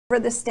For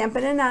the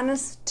Stampin' and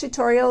Honest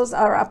tutorials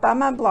are up on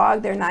my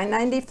blog. They're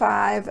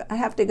 $9.95. I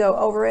have to go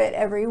over it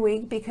every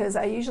week because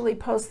I usually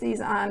post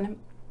these on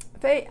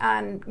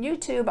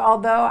YouTube,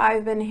 although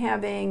I've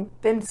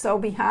been so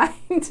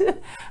behind.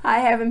 I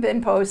haven't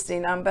been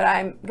posting them, but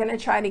I'm going to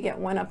try to get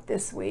one up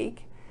this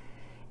week.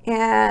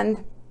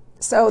 And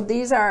so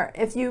these are,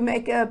 if you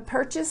make a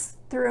purchase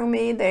through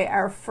me, they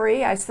are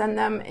free. I send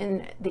them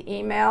in the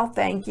email,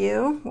 thank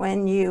you,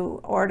 when you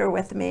order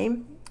with me.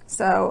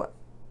 So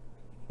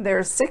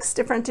there's 6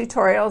 different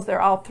tutorials. They're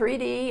all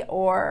 3D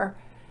or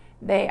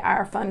they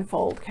are fun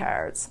fold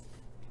cards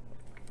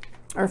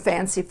or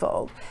fancy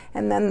fold.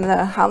 And then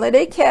the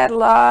holiday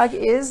catalog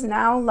is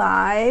now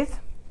live.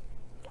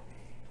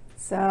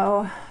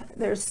 So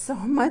there's so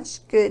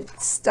much good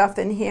stuff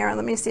in here.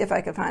 Let me see if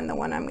I can find the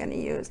one I'm going to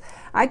use.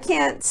 I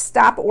can't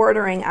stop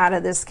ordering out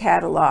of this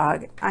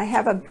catalog. I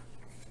have a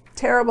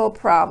terrible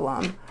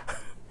problem.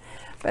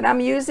 But I'm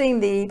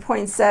using the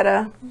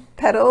Poinsettia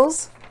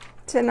Petals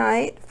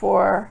tonight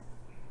for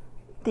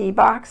the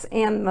box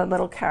and the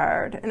little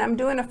card, and I'm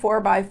doing a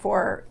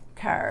 4x4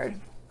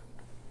 card.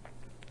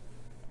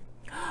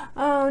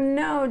 Oh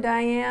no,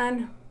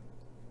 Diane,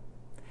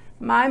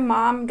 my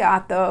mom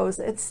got those.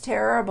 It's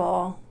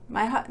terrible.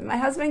 My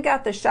husband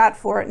got the shot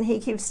for it, and he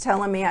keeps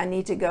telling me I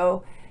need to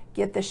go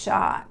get the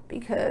shot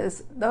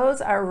because those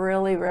are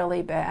really,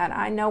 really bad.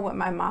 I know what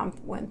my mom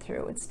went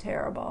through. It's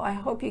terrible. I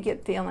hope you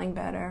get feeling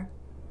better.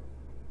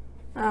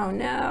 Oh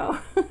no.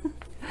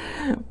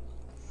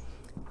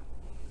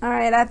 All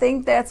right, I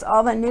think that's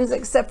all the news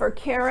except for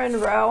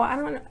Karen Rowe. I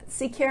don't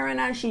see Karen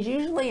on. She's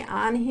usually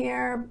on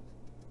here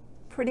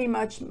pretty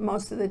much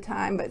most of the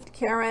time, but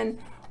Karen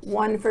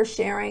won for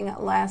sharing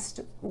last,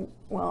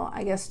 well,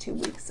 I guess 2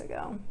 weeks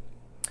ago.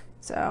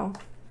 So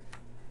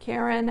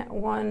Karen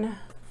won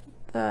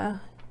the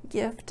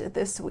gift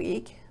this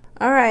week.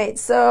 All right,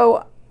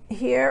 so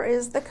here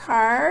is the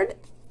card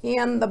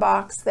and the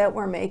box that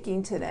we're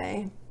making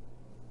today.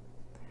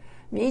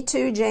 Me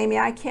too, Jamie.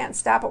 I can't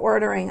stop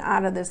ordering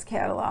out of this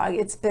catalog.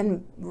 It's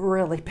been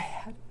really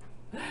bad.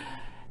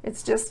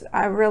 It's just,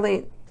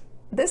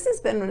 this has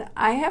been,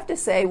 I have to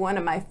say, one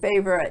of my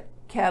favorite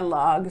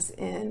catalogs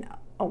in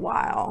a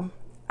while.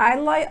 I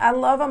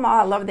love them all.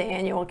 I love the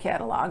annual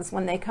catalogs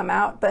when they come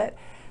out, but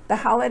the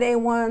holiday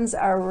ones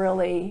are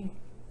really,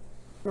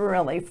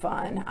 really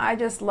fun. I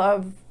just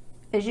love,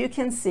 as you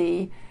can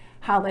see,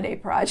 holiday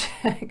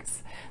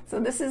projects. So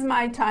this is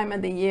my time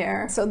of the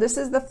year. So this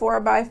is the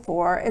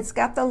 4x4. It's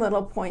got the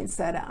little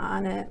poinsettia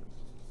on it.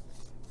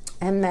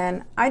 And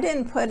then I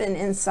didn't put an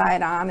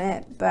inside on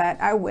it,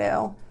 but I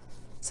will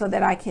so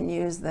that I can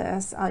use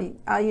this.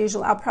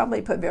 I'll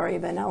probably put Very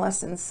Vanilla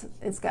since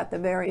it's got the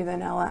Very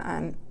Vanilla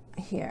on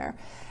here.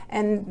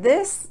 And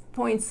this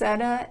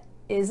poinsettia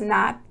is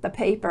not the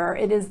paper,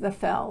 it is the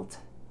felt.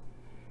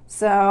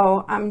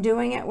 So I'm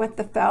doing it with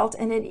the felt,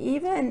 and it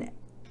even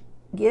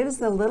gives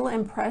the little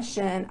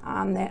impression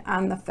on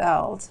the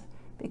felt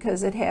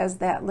because it has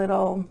that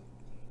little,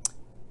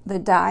 the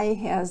die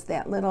has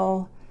that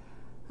little,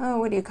 oh,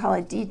 what do you call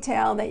it,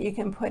 detail that you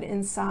can put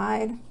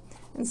inside.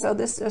 And so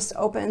this just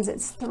opens,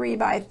 it's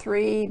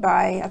 3x3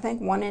 by I think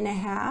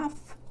 1.5.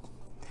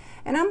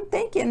 And I'm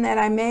thinking that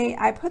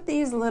I put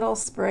these little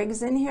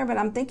sprigs in here, but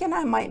I'm thinking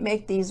I might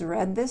make these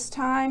red this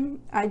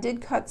time. I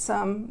did cut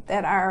some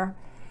that are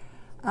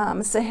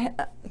I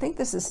think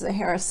this is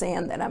Sahara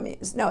sand that I'm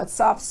using. No, it's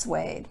soft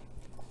suede.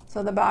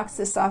 So the box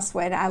is soft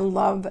suede. I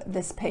love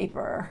this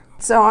paper.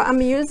 So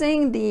I'm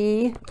using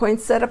the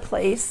Poinsettia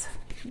Place,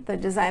 the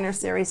designer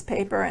series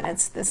paper, and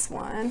it's this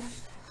one.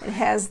 It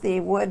has the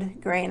wood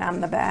grain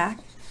on the back,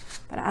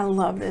 but I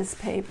love this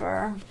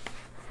paper.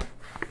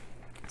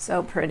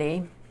 So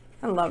pretty.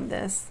 I love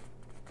this.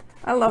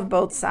 I love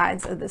both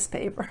sides of this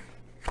paper.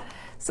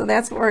 So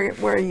that's what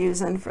we're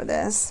using for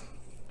this.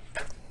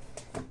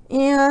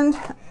 And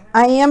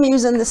I am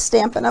using the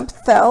Stampin' Up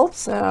felt.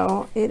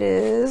 So it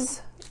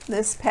is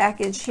this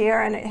package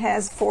here, and it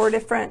has 4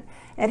 different,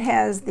 it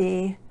has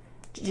the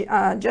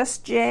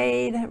Just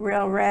Jade,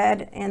 Real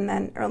Red, and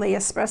then Early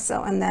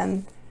Espresso, and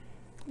then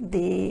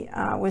the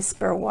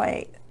Whisper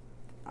White.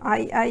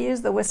 I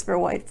use the Whisper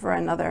White for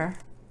another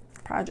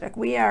project.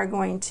 We are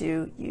going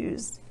to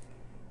use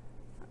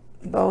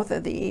both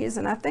of these,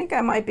 and I think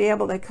I might be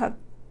able to cut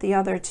the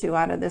other 2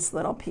 out of this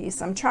little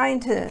piece. I'm trying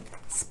to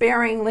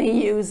sparingly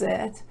use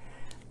it.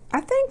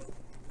 I think,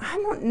 I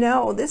don't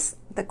know,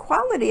 the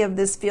quality of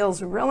this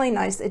feels really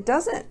nice. It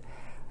doesn't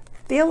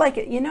feel like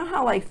it, you know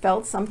how like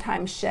felt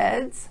sometimes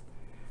sheds?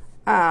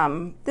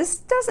 This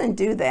doesn't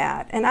do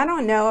that, and I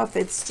don't know if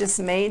it's just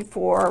made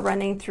for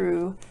running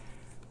through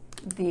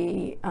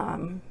the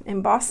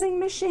embossing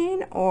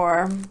machine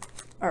or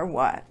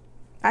what.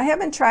 I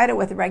haven't tried it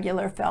with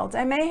regular felt.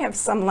 I may have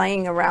some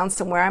laying around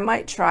somewhere. I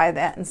might try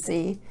that and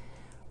see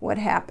what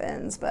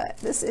happens, but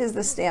this is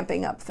the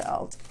Stampin' Up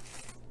felt.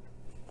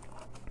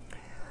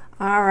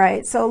 All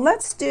right, so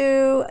let's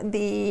do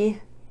the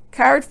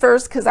card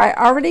first because I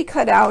already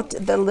cut out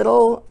the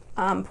little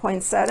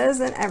poinsettias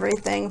and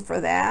everything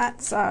for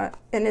that. So,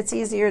 and it's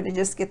easier to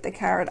just get the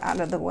card out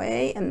of the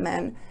way, and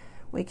then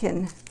we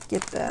can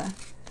get the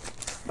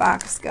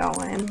box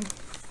going.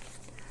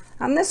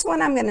 On this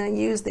one, I'm going to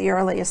use the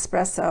early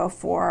espresso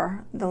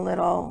for the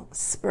little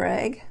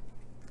sprig,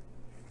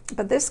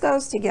 but this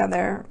goes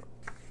together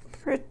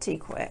pretty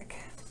quick.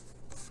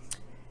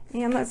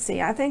 And let's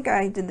see, I think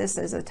I did this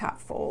as a top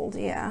fold,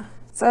 yeah.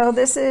 So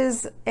this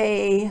is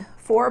a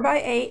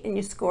 4x8, and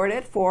you scored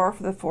it 4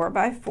 for the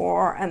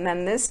 4x4, and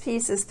then this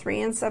piece is 3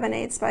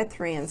 7/8 by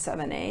 3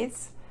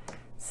 7/8.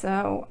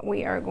 So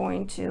we are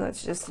going to,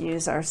 let's just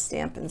use our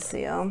Stampin'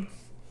 Seal.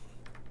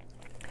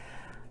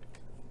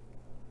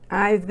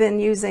 I've been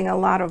using a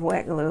lot of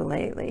wet glue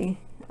lately.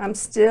 I'm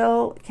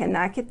still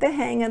cannot get the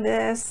hang of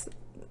this,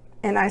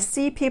 and I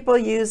see people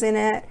using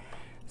it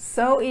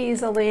so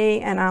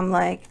easily, and I'm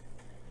like,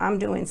 I'm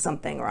doing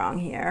something wrong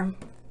here.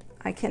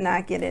 I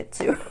cannot get it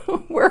to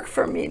work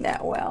for me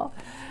that well.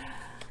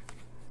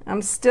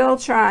 I'm still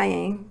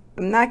trying.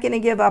 I'm not going to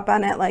give up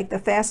on it like the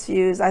fast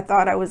fuse. I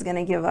thought I was going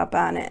to give up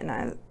on it, and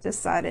I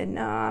decided,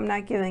 no, I'm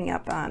not giving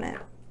up on it.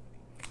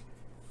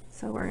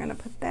 So we're going to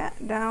put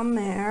that down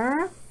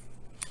there.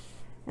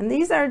 And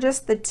these are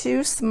just the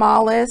 2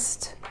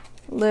 smallest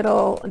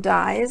little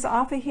dies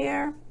off of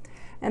here.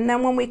 And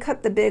then when we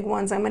cut the big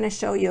ones, I'm going to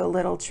show you a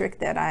little trick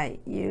that I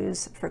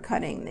use for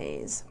cutting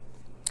these.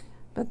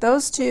 But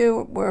those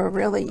 2 were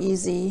really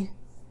easy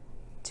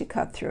to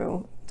cut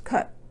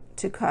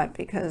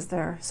because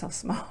they're so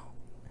small.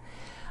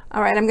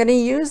 All right, I'm going to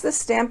use the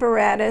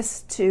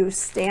Stamparatus to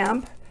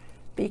stamp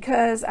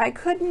because I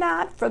could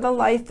not for the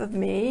life of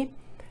me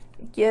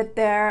get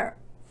there.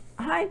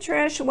 Hi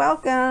Trish,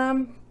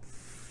 welcome.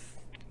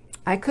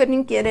 I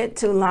couldn't get it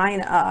to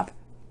line up.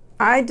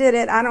 I did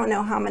it, I don't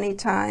know how many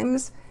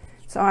times,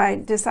 so I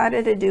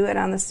decided to do it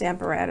on the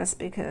Stamparatus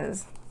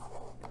because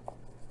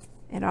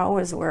it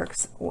always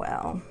works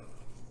well.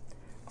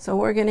 So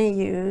we're going to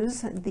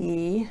use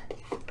the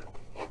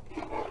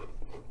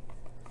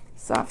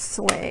soft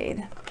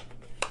suede.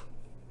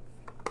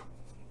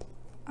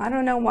 I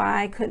don't know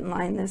why I couldn't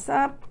line this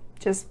up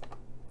just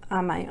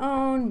on my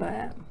own,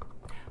 but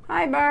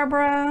hi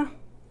Barbara.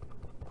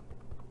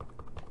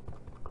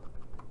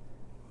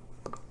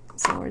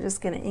 So we're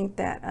just going to ink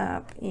that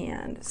up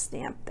and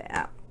stamp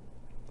that.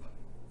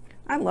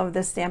 I love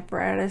this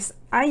Stamparatus.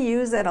 I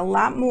use it a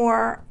lot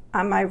more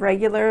on my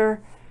regular,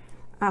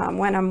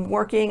 when I'm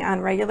working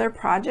on regular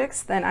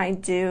projects than I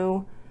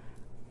do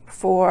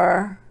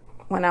for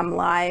when I'm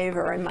live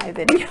or in my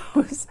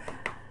videos.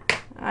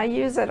 I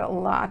use it a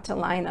lot to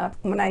line up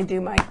when I do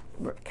my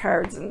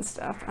cards and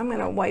stuff. I'm going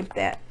to wipe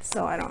that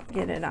so I don't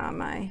get it on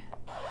my...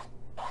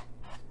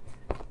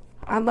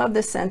 I love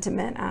the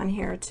sentiment on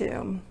here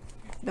too.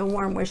 The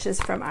warm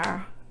wishes from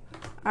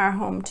our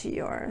home to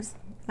yours.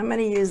 I'm going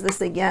to use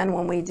this again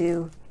when we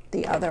do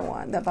the other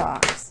one, the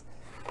box.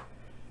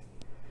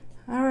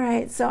 All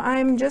right, so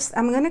I'm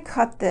going to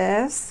cut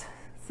this.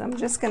 So I'm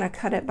just going to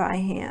cut it by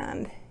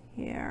hand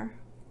here.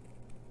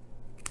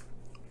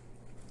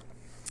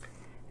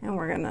 And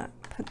we're going to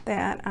put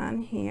that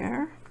on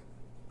here.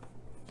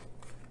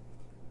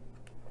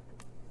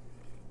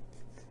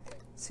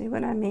 See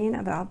what I mean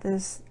about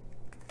this?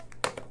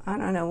 I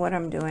don't know what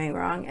I'm doing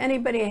wrong.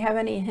 Anybody have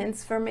any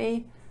hints for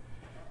me?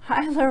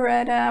 Hi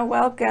Loretta,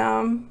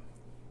 welcome.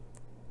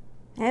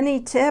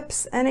 Any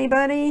tips,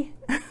 anybody?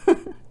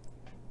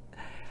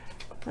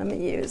 Let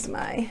me use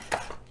my,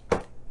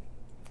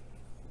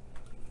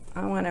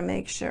 I want to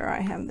make sure I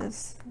have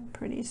this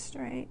pretty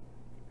straight.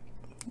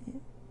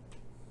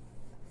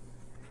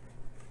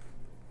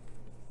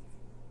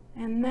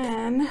 And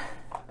then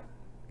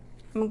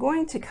I'm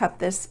going to cut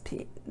this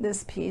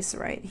piece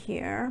right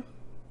here.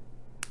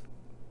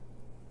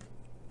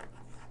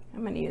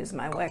 I'm going to use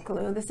my wet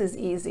glue. This is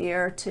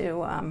easier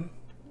to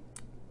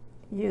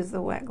use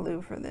the wet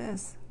glue for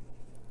this.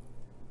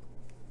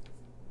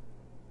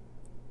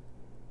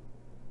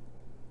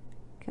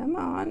 Come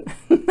on.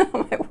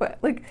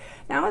 Look,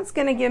 now it's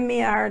going to give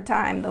me a hard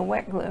time, the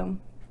wet glue.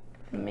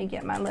 Let me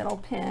get my little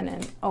pin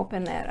and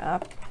open that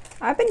up.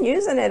 I've been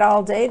using it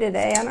all day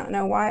today. I don't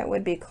know why it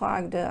would be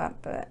clogged up,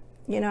 but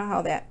you know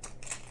how that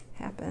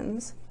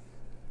happens.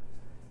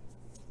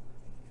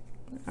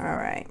 All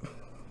right.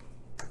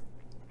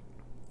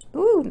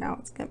 Ooh, now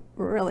it's going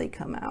to really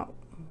come out.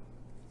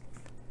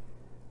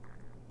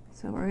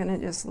 So we're going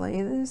to just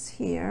lay this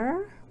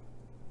here.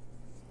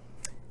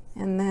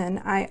 And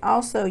then I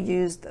also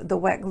used the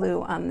wet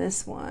glue on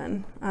this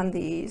one, on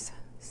these.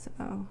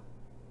 So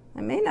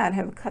I may not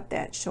have cut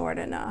that short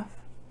enough.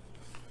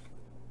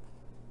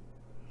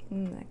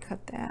 And I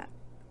cut that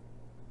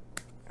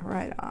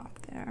right off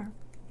there.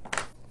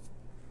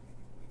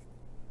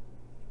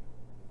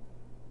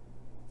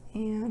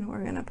 And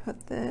we're going to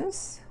put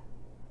this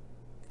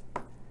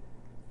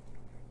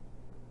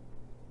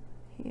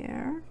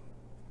here.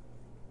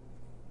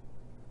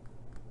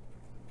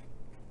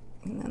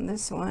 And then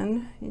this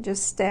one, you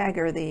just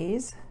stagger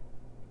these.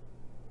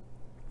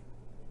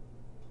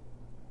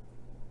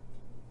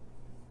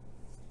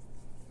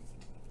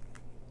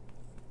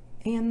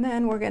 And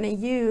then we're going to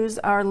use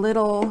our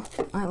little,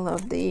 I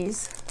love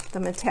these, the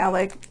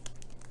metallic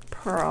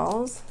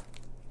pearls.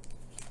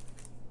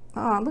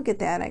 Oh, look at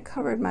that. I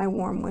covered my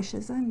warm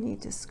wishes. I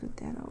need to scoot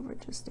that over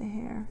just a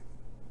hair.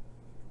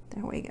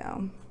 There we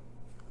go.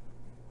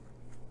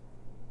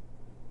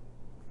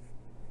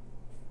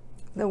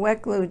 The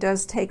wet glue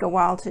does take a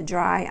while to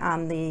dry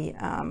on the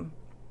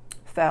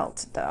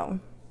felt though.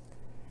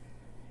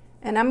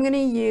 And I'm going to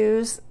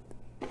use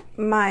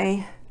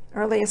my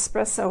early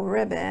espresso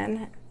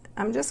ribbon.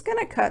 I'm just going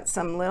to cut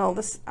some little,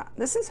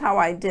 this is how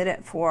I did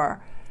it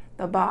for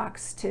the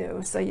box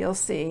too. So you'll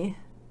see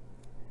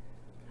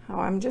how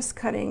I'm just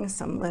cutting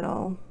some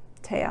little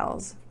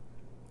tails.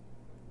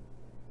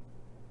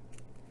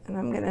 And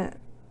I'm going to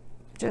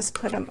just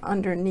put them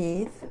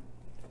underneath.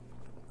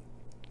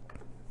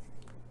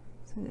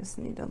 So I just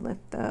need to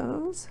lift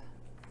those.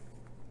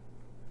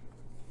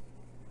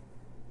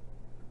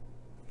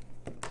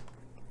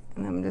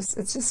 And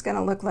it's just going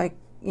to look like,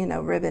 you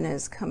know, ribbon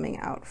is coming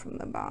out from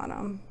the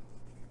bottom.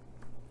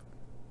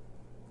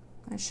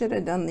 I should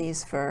have done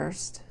these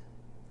first,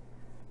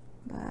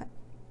 but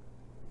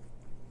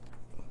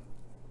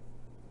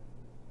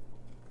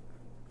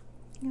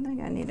I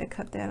think I need to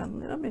cut that a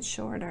little bit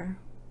shorter.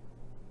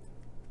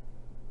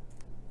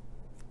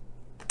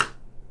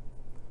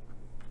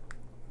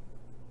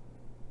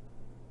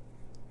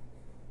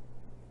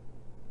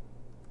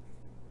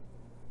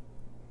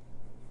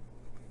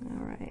 All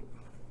right.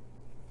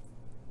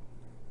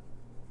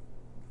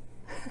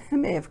 I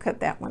may have cut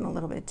that one a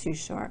little bit too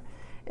short.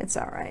 It's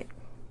all right.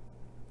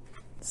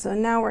 So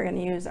now we're going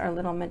to use our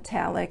little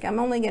metallic. I'm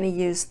only going to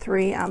use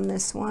 3 on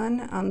this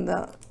one. On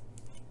the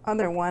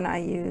other one I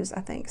use,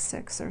 I think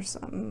 6 or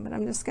something, but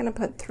I'm just going to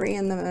put 3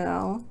 in the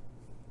middle.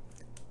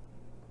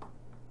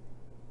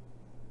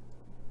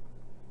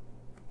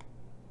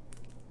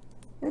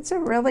 It's a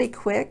really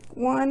quick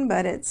one,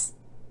 but it's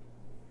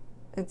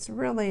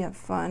really a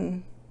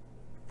fun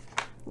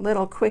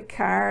little quick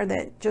card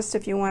that just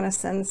if you want to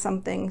send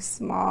something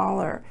small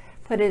or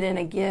put it in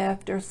a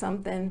gift or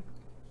something.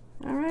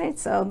 All right,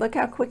 so look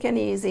how quick and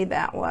easy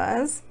that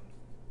was.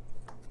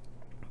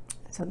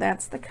 So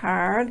that's the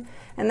card.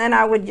 And then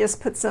I would just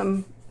put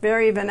some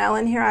Berry Vanilla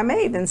in here. I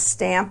may even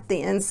stamp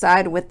the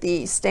inside with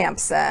the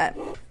stamp set.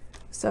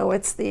 So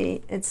it's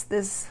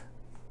this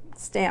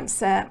stamp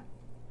set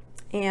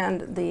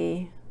and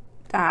the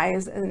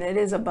dies, and it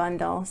is a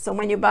bundle. So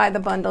when you buy the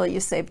bundle, you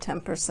save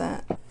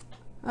 10%.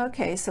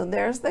 Okay, so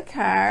there's the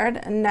card.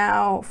 And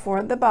now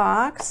for the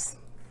box,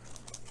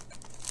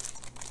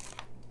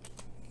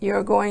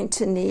 you're going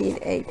to need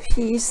a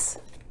piece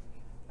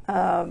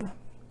of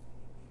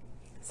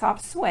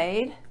soft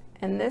suede,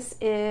 and this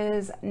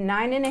is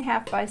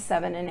 9.5 by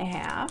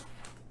 7.5.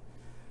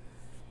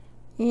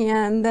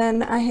 And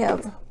then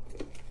I'm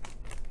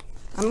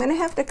gonna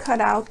have to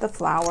cut out the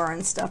flower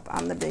and stuff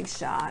on the Big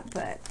Shot,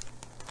 but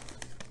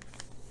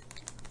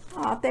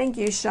oh, thank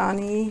you,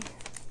 Shawnee.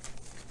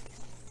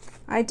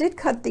 I did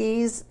cut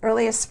these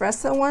early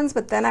espresso ones,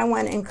 but then I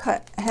went and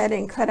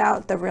cut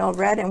out the real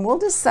red, and we'll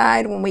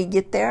decide when we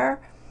get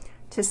there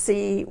to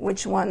see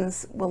which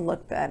ones will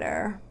look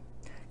better.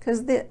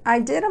 Because I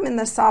did them in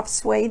the soft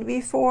suede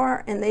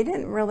before, and they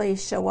didn't really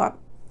show up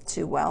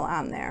too well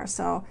on there.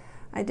 So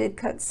I did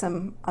cut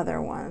some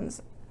other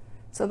ones.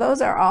 So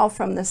those are all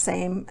from the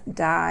same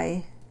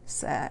die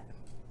set.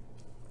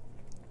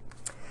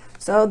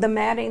 So the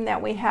matting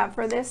that we have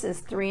for this is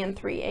 3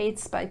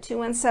 3/8 by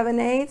 2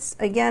 7/8.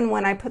 Again,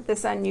 when I put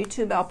this on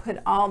YouTube, I'll put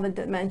all the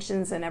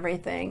dimensions and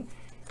everything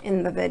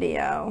in the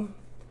video.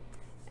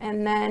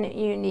 And then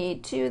you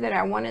need 2 that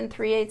are 1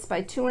 3/8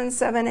 by 2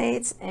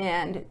 7/8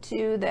 and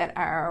 2 that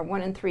are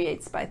 1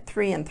 3/8 by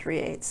 3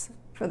 3/8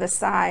 for the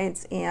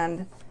sides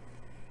and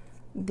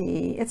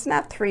it's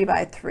not 3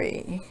 by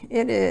 3.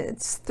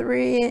 It's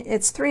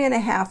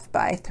 3.5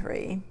 by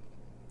 3.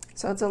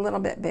 So it's a little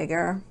bit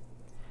bigger.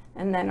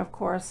 And then of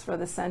course for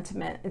the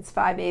sentiment, it's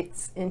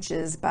 5/8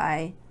 inches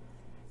by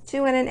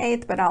 2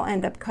 1/8, but I'll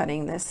end up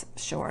cutting this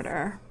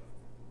shorter.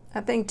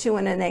 I think 2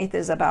 1/8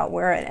 is about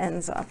where it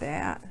ends up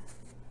at.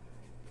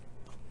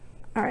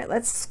 All right,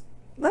 let's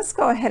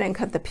go ahead and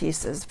cut the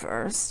pieces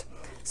first.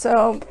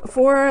 So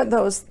for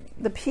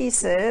the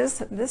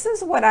pieces, this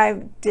is what I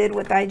did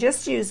with, I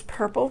just used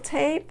purple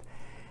tape,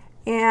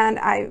 and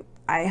I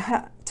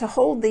to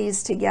hold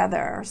these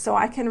together so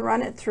I can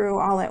run it through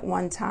all at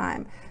one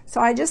time. So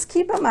I just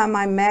keep them on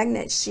my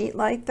magnet sheet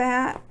like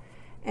that,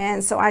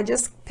 and so I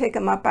just pick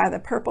them up by the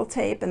purple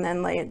tape and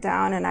then lay it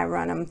down and I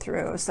run them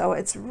through. So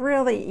it's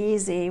really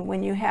easy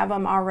when you have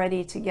them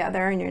already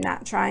together and you're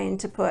not trying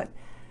to put,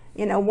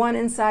 you know, one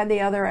inside the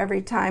other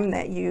every time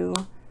that you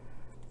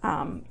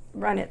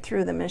run it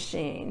through the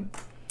machine.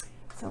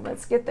 So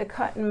let's get the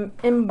cut and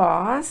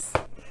emboss.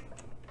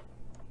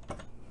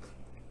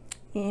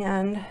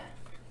 And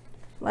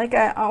like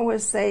I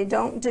always say,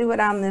 don't do it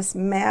on this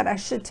mat. I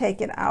should take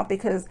it out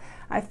because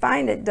I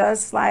find it does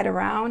slide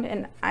around,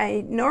 and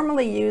I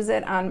normally use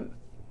it on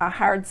a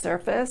hard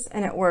surface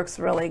and it works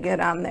really good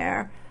on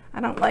there.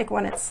 I don't like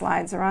when it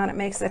slides around. It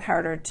makes it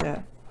harder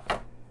to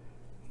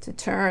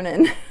turn.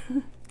 And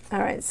all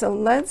right, so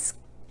let's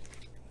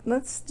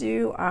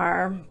do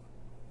our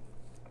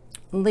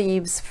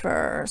leaves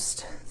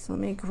first. So let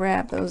me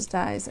grab those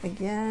dies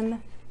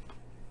again.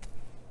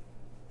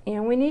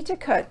 And we need to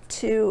cut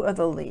 2 of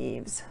the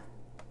leaves.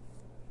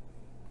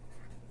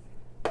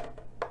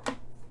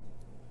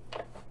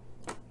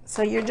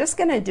 So you're just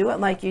going to do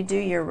it like you do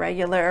your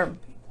regular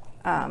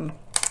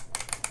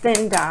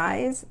thin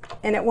dies,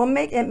 and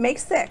it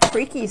makes that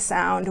creaky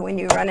sound when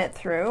you run it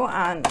through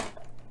on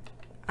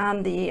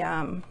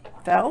the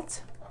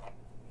felt,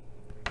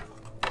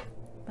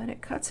 but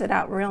it cuts it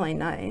out really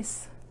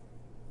nice.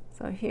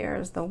 So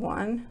here's the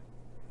one,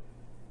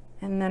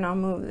 and then I'll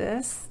move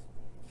this,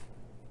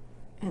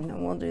 and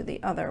then we'll do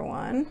the other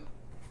one.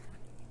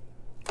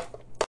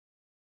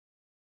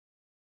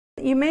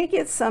 You may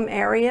get some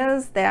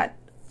areas that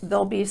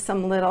there'll be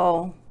some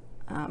little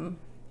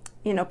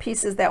you know,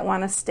 pieces that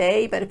want to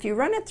stay, but if you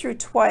run it through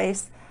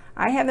twice,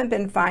 I haven't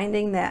been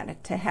finding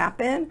that to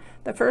happen.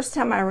 The first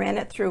time I ran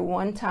it through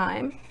one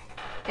time,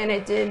 and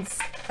it did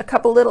a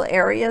couple little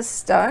areas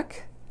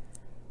stuck.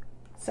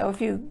 So if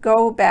you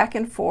go back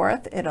and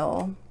forth,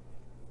 it'll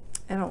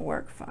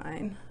work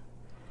fine.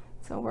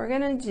 So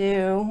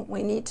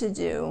we need to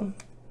do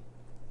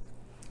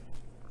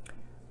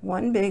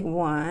one big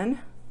one.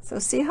 So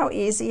see how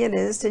easy it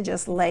is to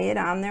just lay it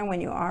on there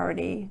when you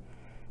already,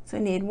 so I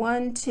need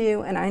 1,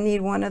 2, and I need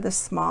one of the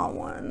small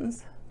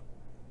ones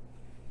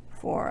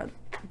for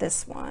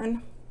this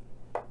one.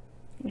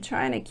 I'm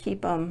trying to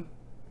keep them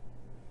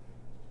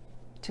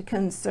to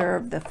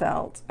conserve the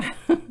felt.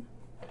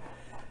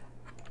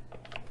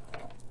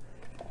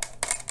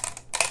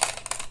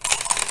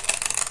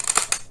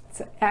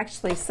 It's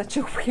actually such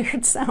a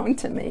weird sound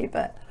to me,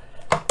 but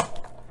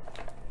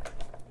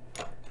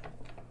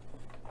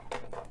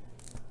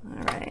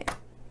all right.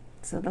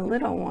 So the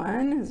little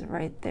one is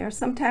right there.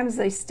 Sometimes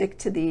they stick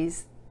to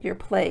your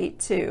plate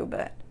too,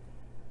 but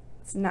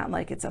it's not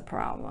like it's a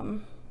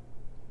problem.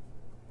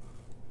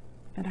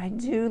 But I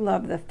do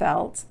love the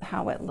felt,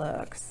 how it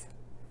looks.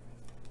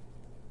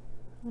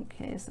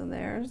 Okay, so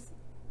there's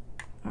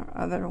our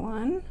other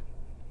one.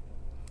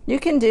 You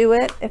can do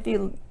it if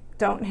you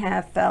don't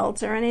have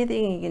felt or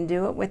anything. You can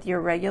do it with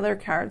your regular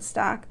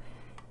cardstock.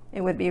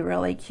 It would be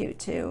really cute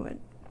too.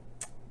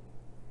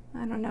 But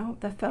I don't know,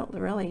 the felt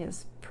really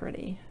is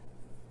pretty.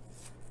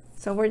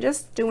 So we're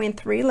just doing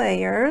 3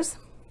 layers,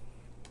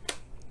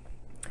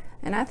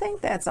 and I think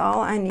that's all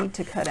I need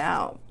to cut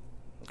out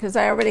because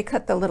I already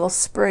cut the little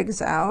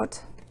sprigs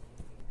out.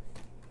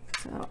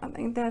 So I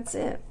think that's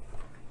it.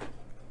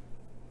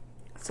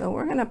 So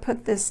we're going to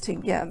put this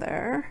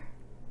together.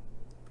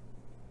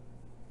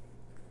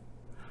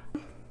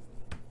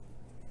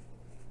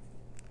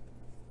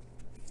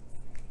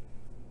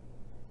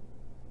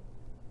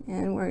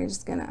 And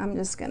I'm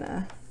just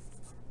gonna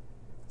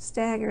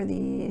stagger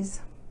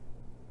these.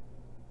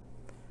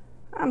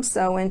 I'm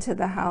so into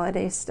the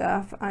holiday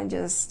stuff. I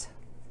just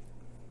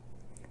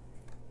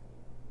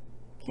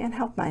can't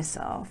help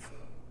myself.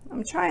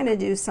 I'm trying to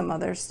do some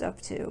other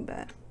stuff too,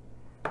 but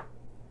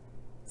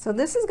so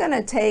this is going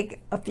to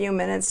take a few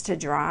minutes to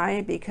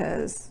dry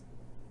because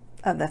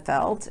of the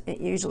felt.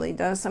 It usually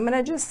does. So I'm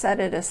going to just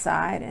set it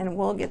aside and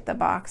we'll get the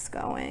box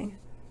going.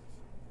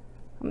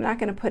 I'm not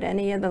going to put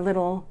any of the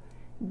little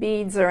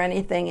beads or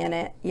anything in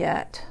it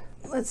yet.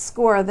 Let's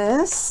score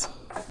this.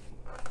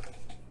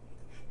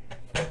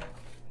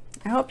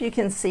 I hope you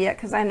can see it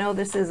because I know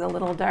this is a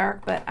little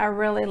dark, but I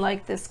really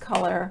like this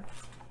color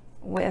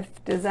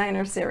with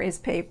designer series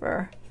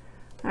paper.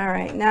 All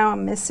right, now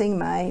I'm missing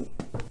my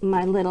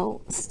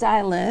little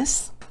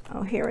stylus.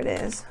 Oh, here it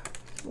is.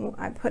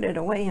 I put it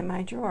away in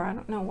my drawer. I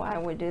don't know why I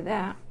would do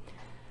that.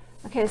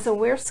 Okay, so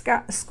we're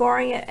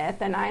scoring it at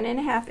the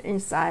 9.5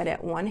 inch side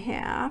at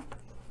 1/2,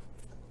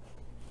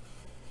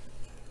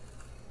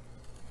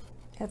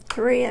 at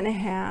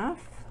 3.5,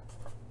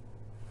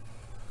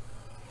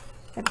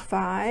 at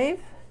 5,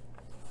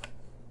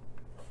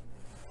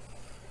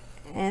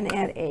 and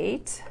at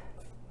 8.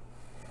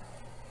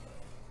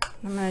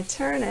 I'm going to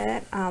turn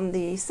it on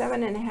the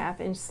 7.5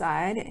 inch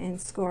side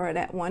and score it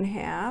at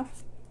 1/2,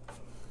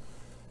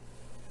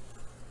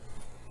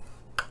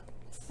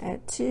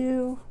 at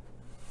 2,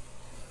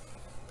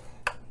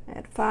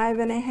 at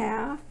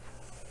 5.5,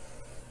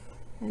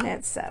 and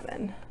at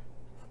 7.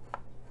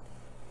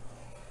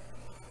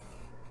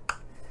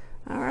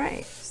 All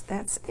right, so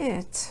that's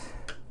it.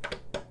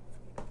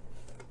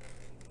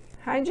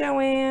 Hi,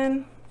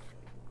 Joanne.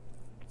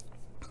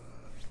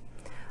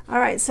 All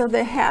right, so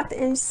the 1/2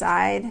 inch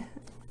side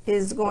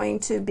is going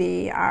to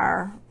be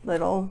our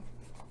little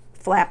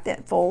flap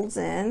that folds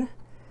in.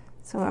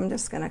 So I'm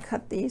just going to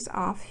cut these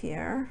off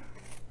here.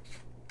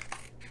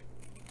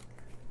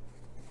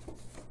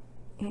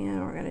 And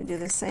we're going to do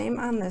the same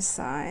on this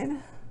side.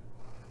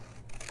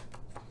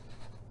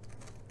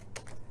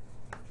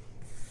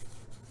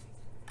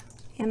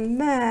 And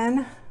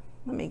then,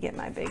 let me get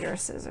my bigger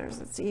scissors.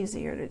 It's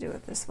easier to do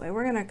it this way.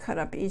 We're going to cut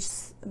up each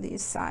of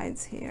these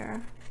sides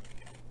here.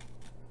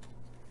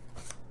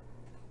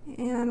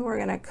 And we're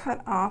going to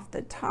cut off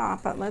the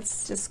top, but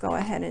let's just go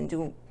ahead and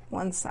do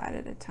one side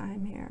at a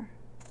time here.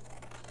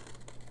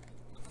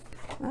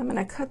 I'm going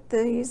to cut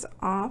these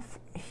off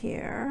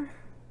here.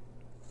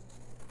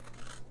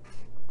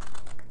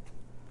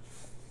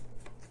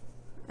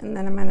 And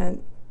then I'm going to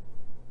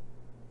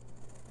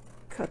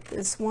cut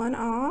this one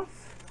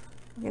off.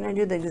 I'm going to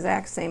do the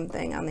exact same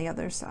thing on the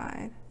other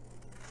side.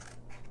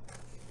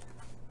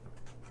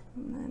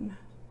 And then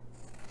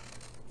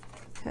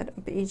cut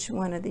up each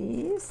one of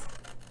these.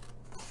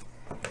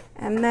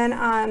 And then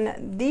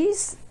on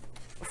these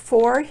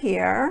 4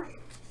 here,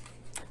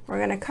 we're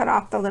going to cut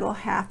off the little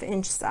 1/2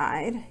 inch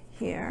side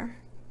here.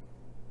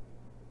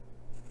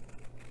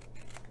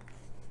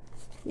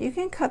 You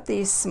can cut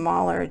these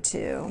smaller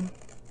too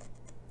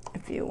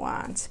if you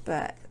want,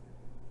 but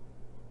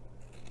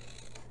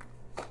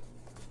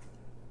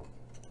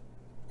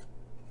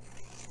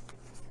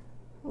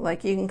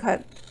like you can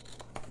cut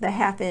the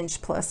 1/2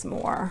 inch plus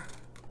more,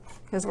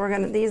 because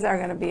these are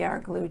gonna be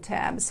our glue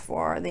tabs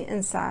for the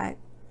inside.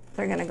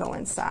 They're gonna go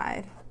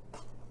inside.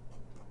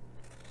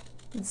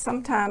 And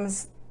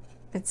sometimes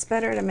it's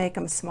better to make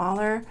them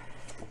smaller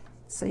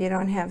so you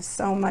don't have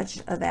so much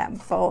of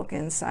that bulk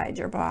inside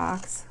your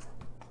box.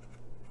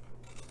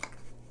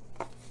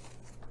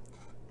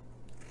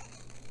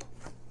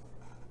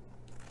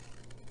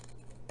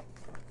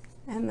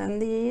 And then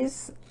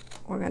these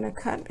we're going to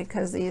cut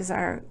because these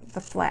are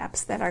the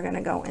flaps that are going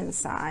to go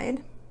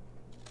inside.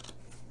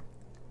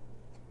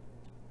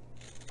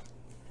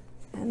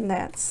 And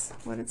that's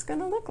what it's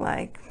going to look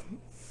like.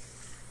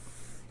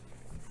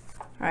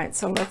 All right,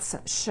 so let's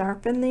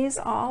sharpen these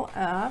all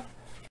up.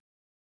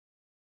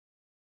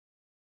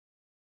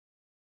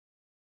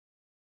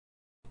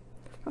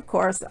 Of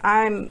course,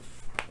 I'm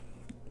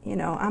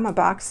a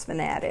box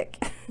fanatic.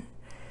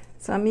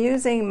 So I'm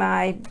using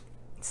my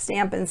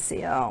Stampin'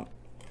 Seal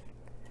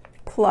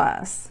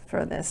Plus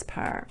for this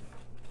part.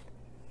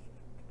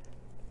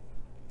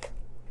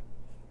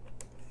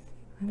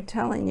 I'm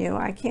telling you,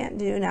 I can't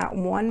do not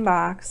one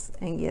box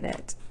and get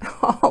it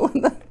all of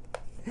them.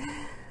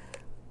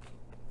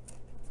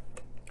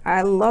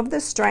 I love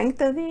the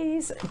strength of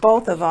these,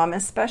 both of them,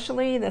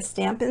 especially the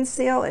Stampin'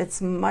 Seal.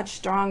 It's much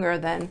stronger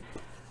than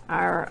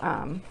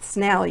our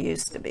snail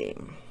used to be.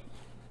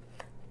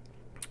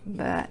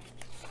 But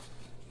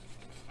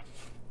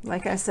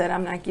like I said,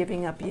 I'm not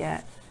giving up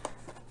yet.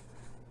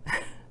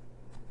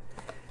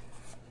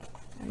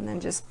 And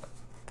then just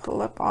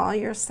pull up all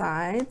your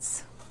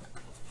sides.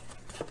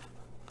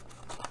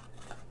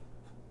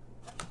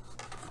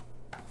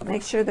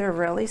 Make sure they're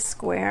really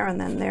square, and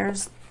then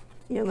there's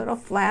your little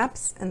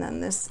flaps, and then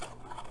this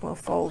will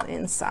fold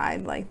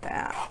inside like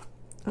that.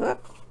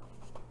 Oop.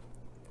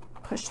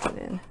 Pushed it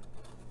in.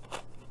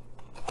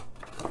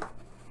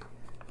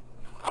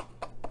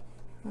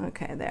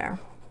 Okay, there.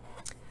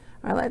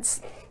 All right,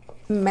 let's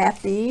mat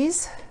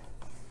these.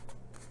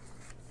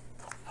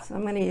 So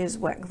I'm going to use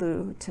wet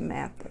glue to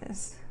mat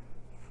this.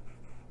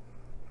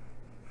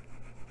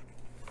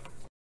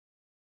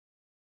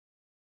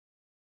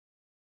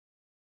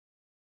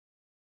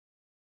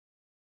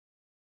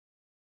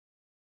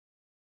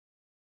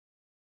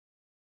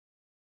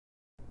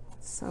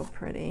 So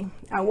pretty.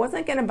 I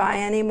wasn't going to buy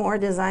any more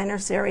designer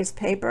series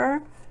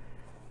paper,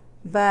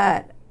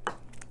 but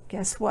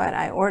guess what?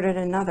 I ordered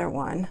another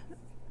one.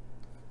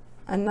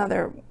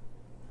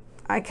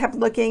 I kept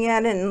looking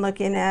at it and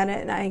looking at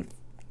it, and I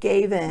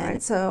gave in.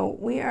 Right, so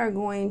we are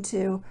going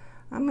to,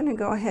 I'm going to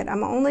go ahead.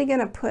 I'm only going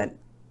to put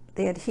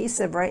the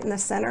adhesive right in the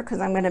center because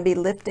I'm going to be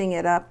lifting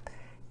it up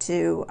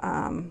to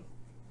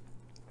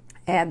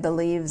add the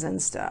leaves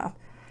and stuff.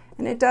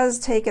 And it does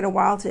take it a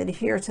while to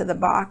adhere to the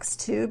box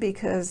too,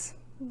 because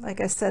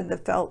like I said, the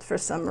felt for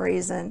some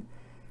reason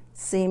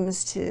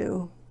seems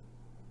to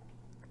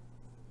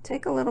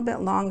take a little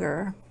bit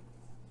longer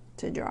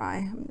to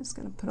dry. I'm just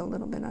going to put a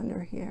little bit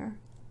under here.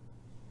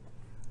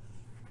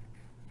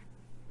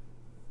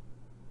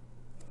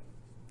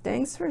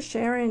 Thanks for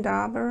sharing,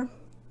 Dauber.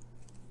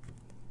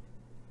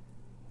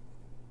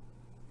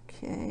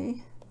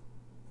 Okay.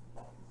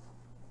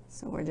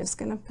 So we're just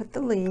going to put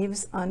the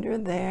leaves under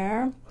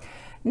there.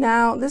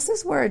 Now, this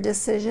is where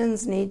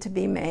decisions need to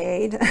be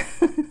made.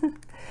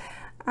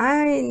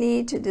 I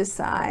need to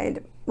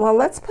decide, well,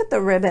 let's put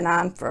the ribbon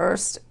on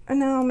first.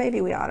 No,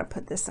 maybe we ought to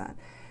put this on.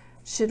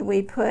 Should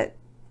we put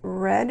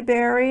red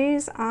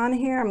berries on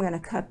here? I'm going to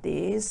cut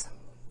these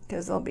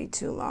because they'll be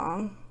too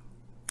long.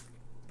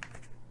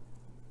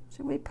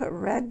 Should we put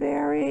red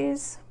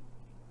berries?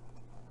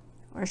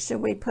 Or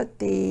should we put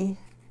the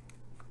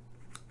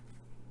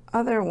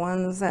other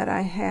ones that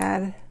I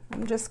had?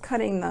 I'm just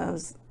cutting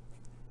those.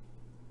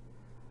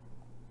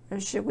 Or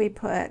should we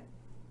put,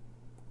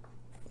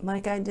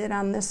 like I did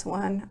on this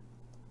one,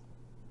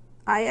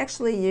 I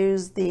actually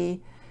used the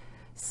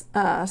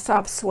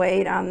soft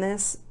suede on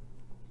this,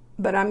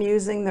 but I'm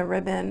using the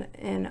ribbon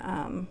in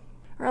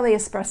early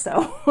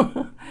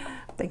espresso.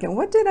 Thinking,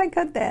 what did I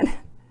cut then?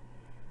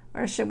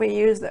 Or should we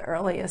use the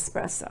early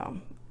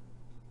espresso?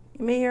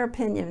 Give me your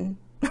opinion.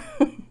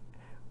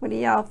 What do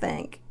y'all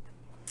think?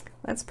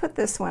 Let's put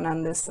this one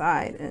on this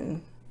side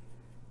and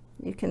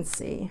you can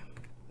see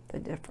the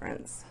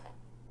difference.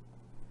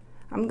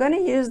 I'm going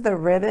to use the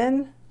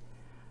ribbon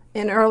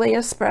in early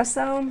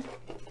espresso.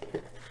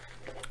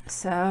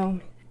 So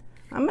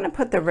I'm going to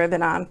put the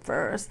ribbon on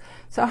first.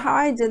 So how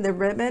I did the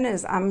ribbon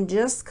is I'm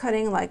just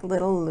cutting like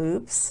little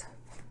loops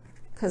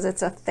because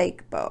it's a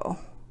fake bow.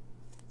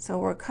 So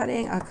we're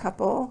cutting a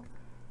couple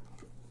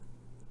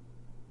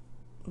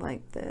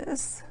like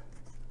this.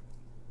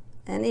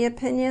 Any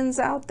opinions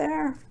out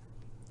there?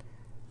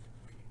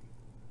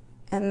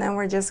 And then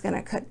we're just going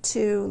to cut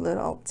 2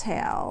 little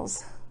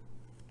tails.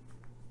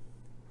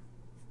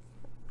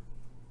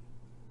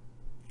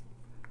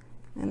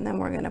 And then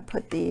we're going to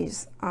put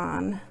these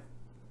on.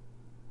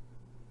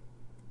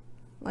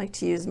 I like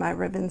to use my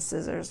ribbon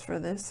scissors for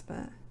this,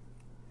 but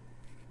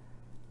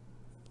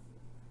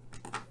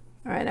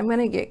all right, I'm going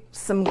to get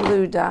some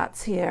glue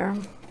dots here,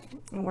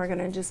 and we're going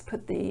to just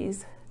put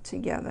these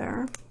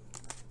together.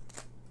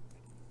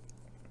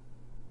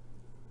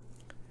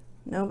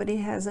 Nobody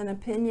has an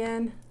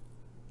opinion?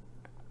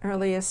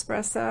 Early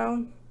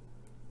espresso?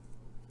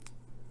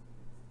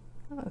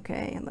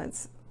 Okay,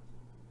 let's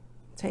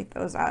take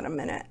those out a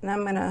minute.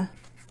 And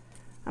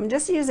I'm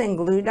just using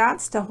glue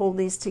dots to hold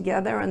these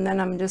together, and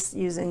then I'm just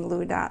using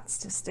glue dots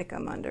to stick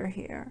them under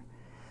here.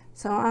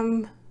 So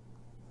I'm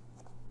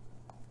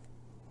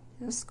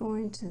just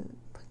going to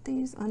put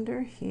these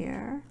under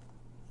here.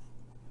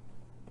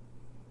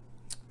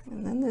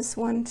 And then this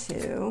one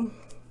too.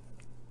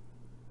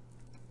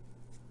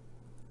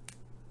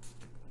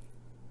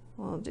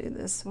 We'll do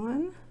this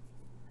one.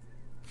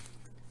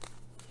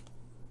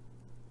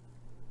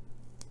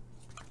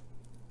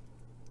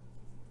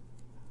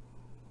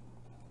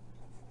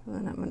 And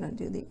then I'm going to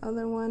do the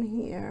other one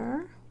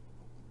here.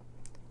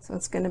 So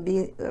it's going to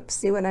be, oops,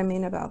 see what I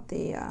mean about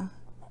the,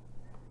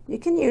 you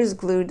can use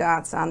glue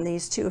dots on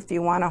these too if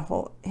you want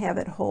to have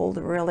it hold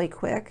really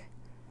quick.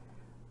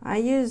 I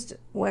used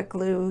wet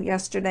glue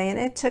yesterday and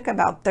it took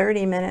about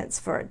 30 minutes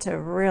for it to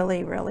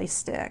really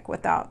stick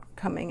without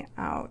coming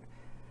out.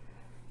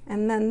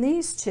 And then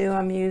these two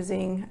I'm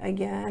using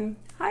again.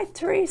 Hi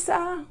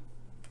Teresa,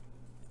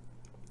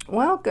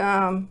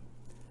 welcome.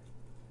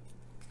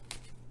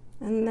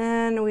 And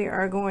then we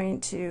are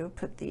going to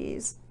put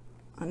these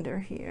under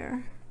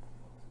here.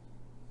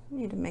 I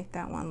need to make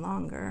that one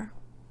longer.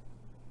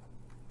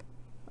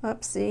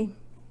 Oopsie,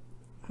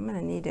 I'm going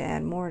to need to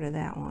add more to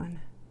that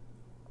one.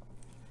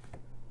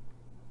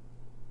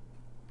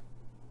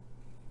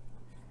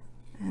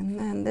 And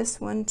then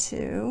this one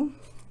too.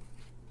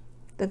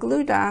 The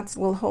glue dots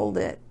will hold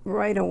it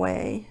right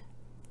away.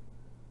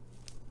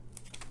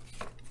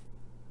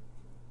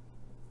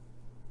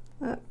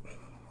 Now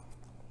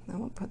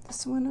we'll put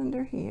this one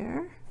under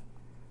here.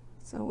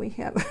 So we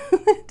have,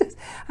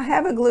 I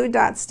have a glue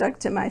dot stuck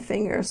to my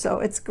finger, so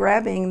it's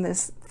grabbing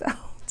this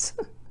felt.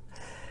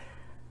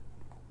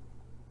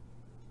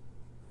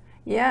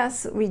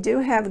 Yes, we do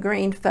have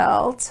green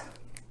felt.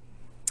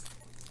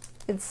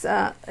 It's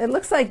it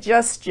looks like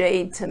Just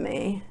Jade to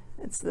me.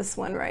 It's this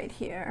one right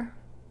here.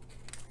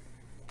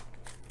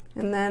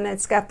 And then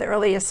it's got the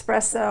Early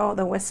Espresso,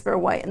 the Whisper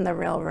White, and the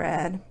Real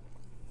Red.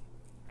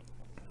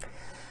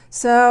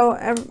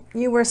 So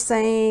you were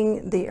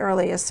saying the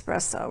Early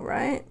Espresso,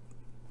 right?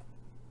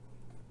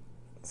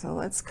 So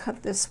let's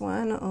cut this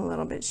one a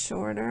little bit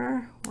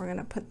shorter. We're going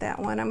to put that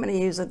one, I'm going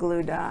to use a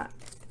glue dot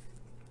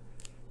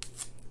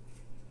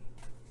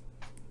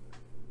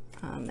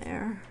on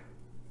there.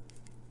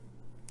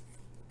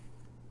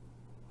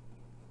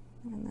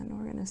 And then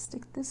we're going to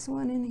stick this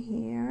one in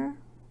here.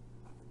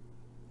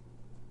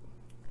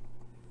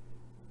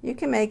 You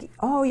can make,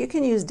 oh, you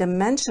can use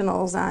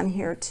dimensionals on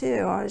here too.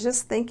 I was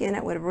just thinking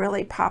it would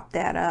really pop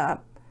that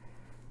up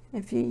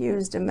if you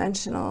use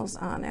dimensionals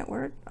on it.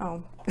 Where,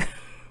 oh,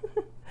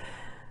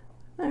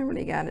 I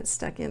already got it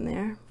stuck in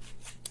there.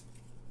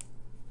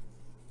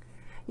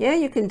 Yeah,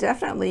 you can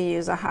definitely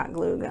use a hot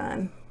glue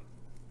gun.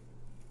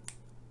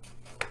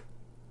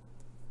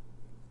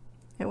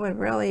 It would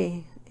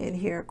really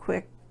adhere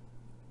quick.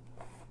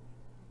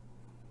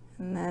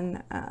 And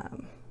then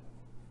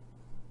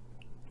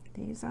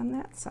these on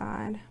that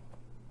side.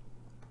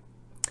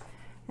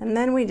 And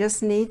then we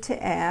just need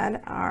to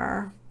add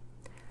our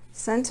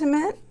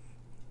sentiment.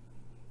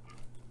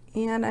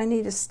 And I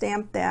need to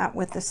stamp that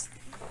with the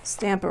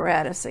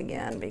Stamparatus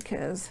again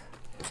because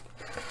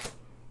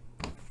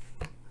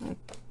I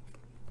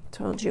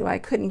told you I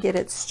couldn't get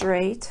it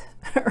straight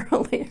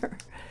earlier.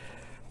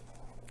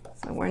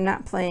 So we're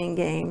not playing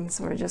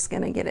games, we're just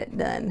going to get it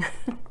done.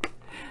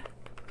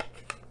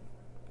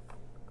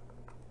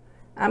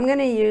 I'm going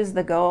to use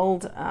the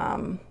gold.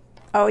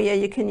 Oh yeah,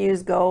 you can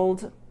use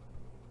gold.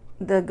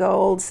 The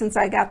gold, since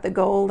I got the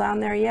gold on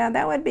there, yeah,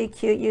 that would be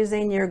cute.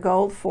 Using your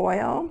gold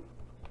foil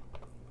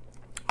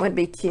would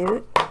be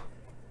cute.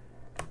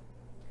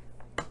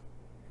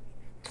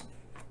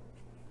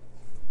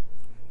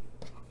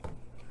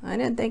 I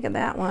didn't think of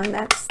that one.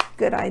 That's a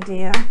good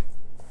idea.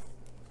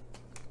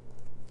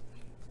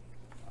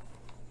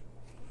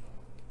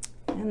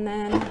 And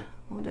then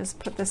we'll just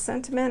put the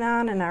sentiment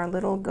on and our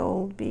little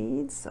gold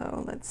beads.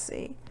 So let's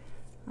see.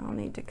 I'll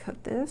need to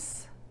cut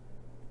this.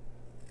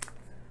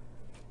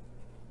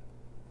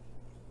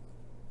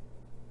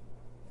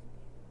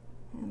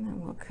 And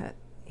then we'll cut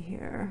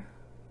here.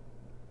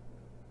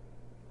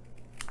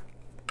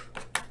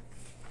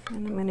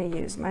 And I'm going to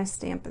use my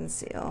Stampin'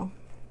 Seal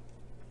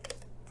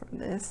for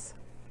this.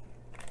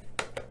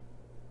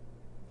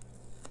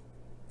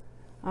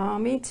 Oh,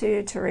 me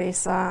too,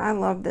 Teresa. I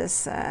love this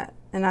set,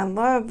 and I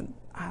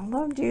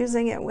loved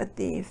using it with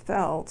the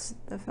felt.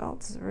 The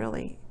felt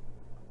really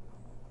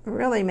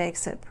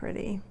makes it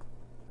pretty.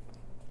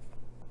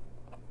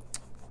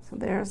 So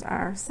there's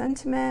our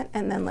sentiment,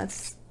 and then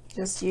let's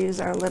just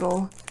use our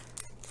little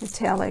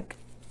metallic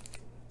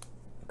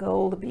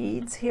gold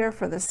beads here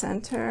for the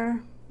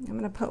center. I'm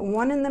going to put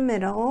one in the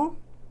middle,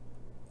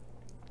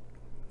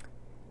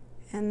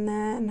 and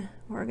then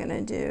we're going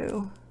to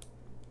do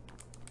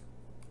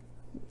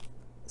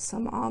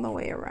some all the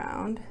way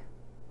around.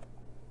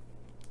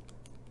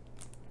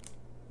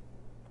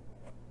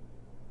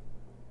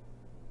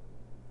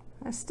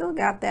 I still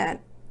got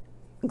that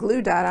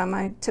glue dot on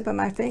my tip of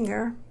my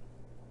finger.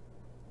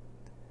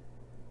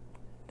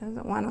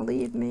 Doesn't want to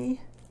leave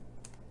me.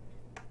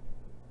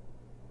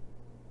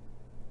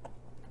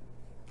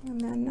 And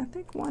then I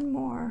think one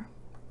more.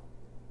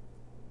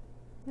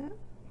 Yeah.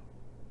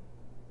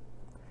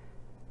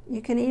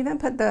 You can even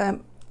put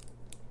them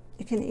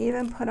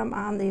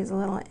on these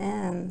little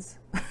ends.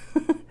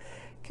 You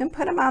can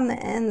put them on the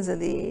ends of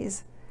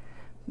these,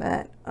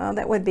 but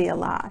that would be a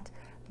lot.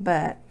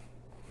 But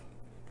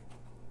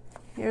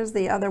here's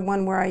the other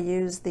one where I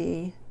use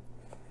the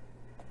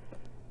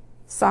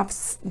soft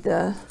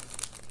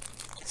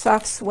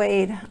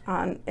suede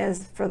on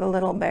as for the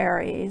little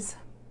berries.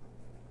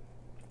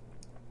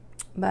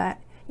 But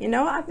you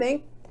know, I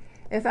think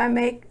if I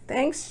make,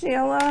 thanks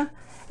Sheila,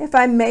 if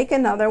I make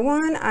another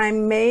one, I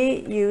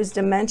may use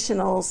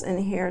dimensionals in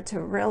here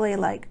to really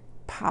like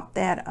pop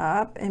that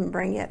up and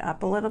bring it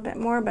up a little bit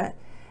more. But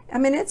I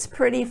mean, it's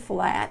pretty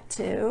flat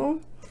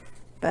too,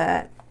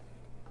 but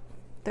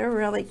they're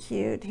really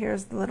cute.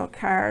 Here's the little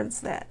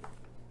cards that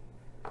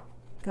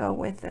go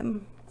with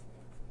them.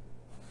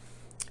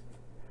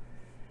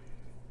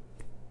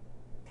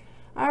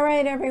 All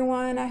right,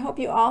 everyone, I hope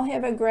you all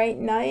have a great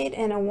night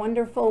and a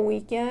wonderful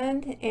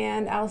weekend,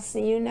 and I'll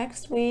see you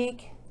next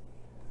week.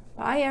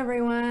 Bye,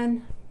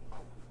 everyone.